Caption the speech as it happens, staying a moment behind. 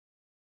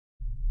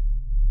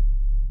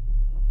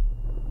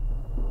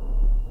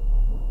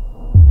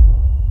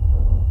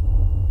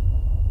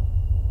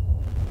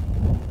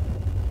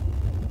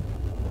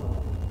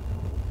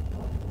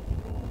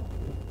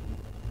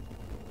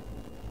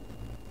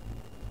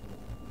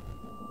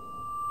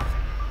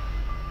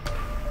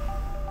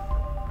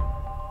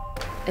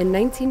In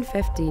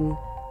 1915,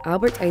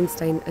 Albert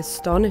Einstein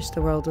astonished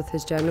the world with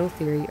his general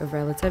theory of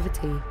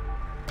relativity.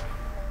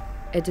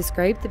 It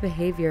described the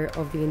behaviour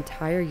of the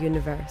entire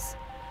universe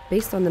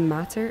based on the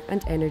matter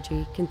and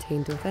energy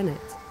contained within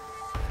it.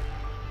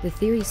 The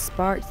theory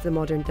sparked the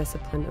modern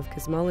discipline of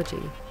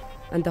cosmology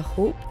and the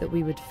hope that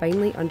we would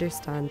finally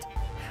understand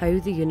how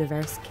the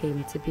universe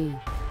came to be.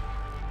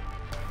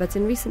 But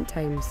in recent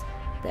times,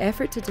 the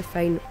effort to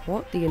define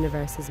what the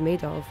universe is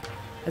made of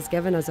has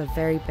given us a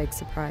very big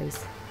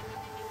surprise.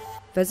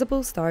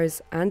 Visible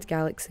stars and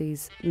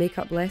galaxies make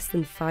up less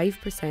than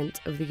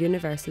 5% of the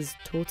universe's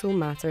total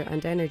matter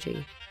and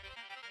energy.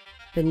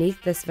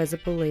 Beneath this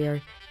visible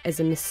layer is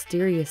a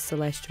mysterious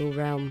celestial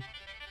realm,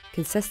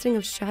 consisting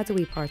of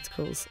shadowy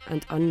particles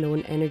and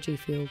unknown energy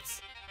fields.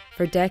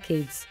 For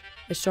decades,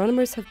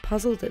 astronomers have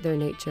puzzled at their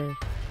nature,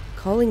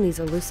 calling these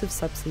elusive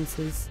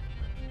substances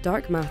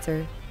dark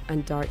matter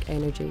and dark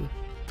energy.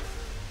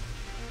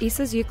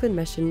 ESA's Euclid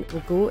mission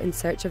will go in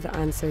search of the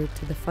answer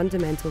to the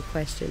fundamental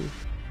question: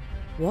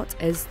 what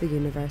is the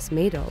universe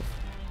made of?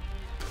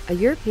 A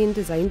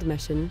European-designed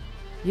mission,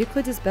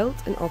 Euclid is built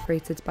and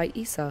operated by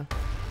ESA,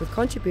 with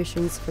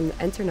contributions from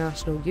the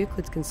International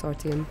Euclid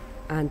Consortium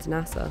and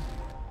NASA.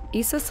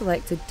 ESA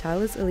selected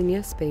Thales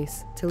Alenia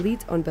Space to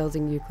lead on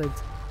building Euclid,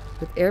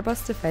 with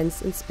Airbus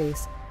Defence and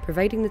Space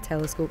providing the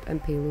telescope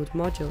and payload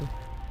module.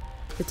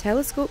 The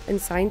telescope and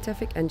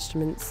scientific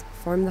instruments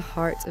form the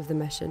heart of the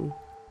mission.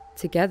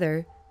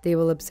 Together, they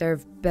will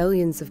observe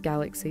billions of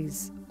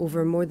galaxies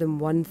over more than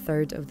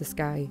 1/3 of the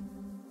sky.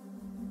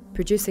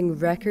 Producing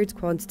record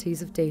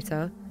quantities of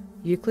data,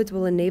 Euclid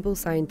will enable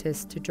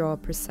scientists to draw a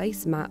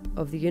precise map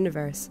of the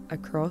universe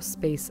across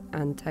space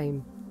and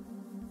time.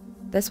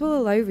 This will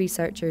allow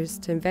researchers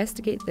to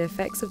investigate the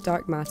effects of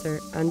dark matter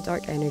and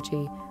dark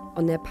energy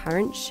on the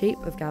apparent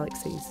shape of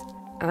galaxies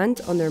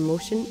and on their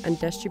motion and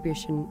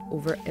distribution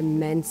over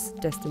immense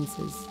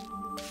distances.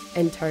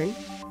 In turn,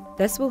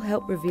 this will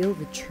help reveal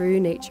the true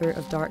nature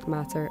of dark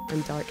matter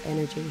and dark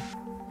energy.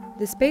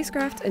 The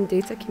spacecraft and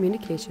data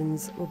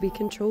communications will be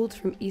controlled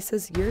from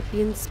ESA's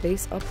European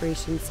Space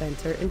Operations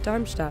Centre in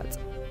Darmstadt.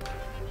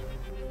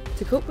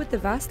 To cope with the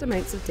vast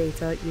amounts of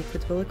data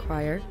Euclid will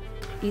acquire,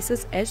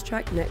 ESA's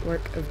ESTRAC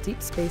network of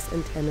deep space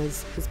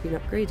antennas has been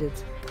upgraded.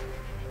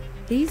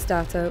 These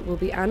data will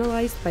be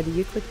analysed by the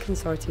Euclid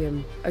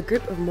Consortium, a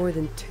group of more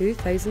than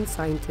 2,000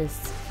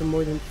 scientists from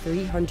more than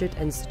 300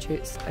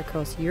 institutes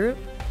across Europe,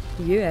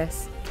 the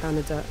US,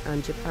 Canada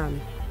and Japan.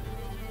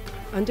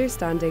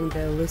 Understanding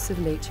the elusive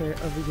nature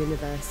of the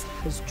universe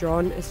has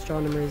drawn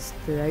astronomers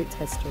throughout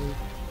history.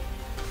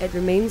 It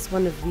remains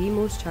one of the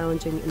most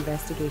challenging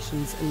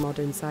investigations in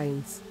modern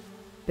science,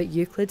 but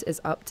Euclid is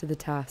up to the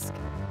task.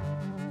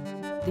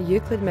 The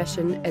Euclid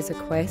mission is a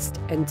quest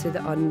into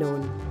the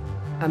unknown,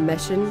 a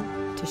mission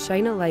to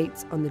shine a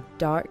light on the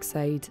dark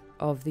side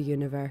of the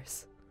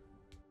universe.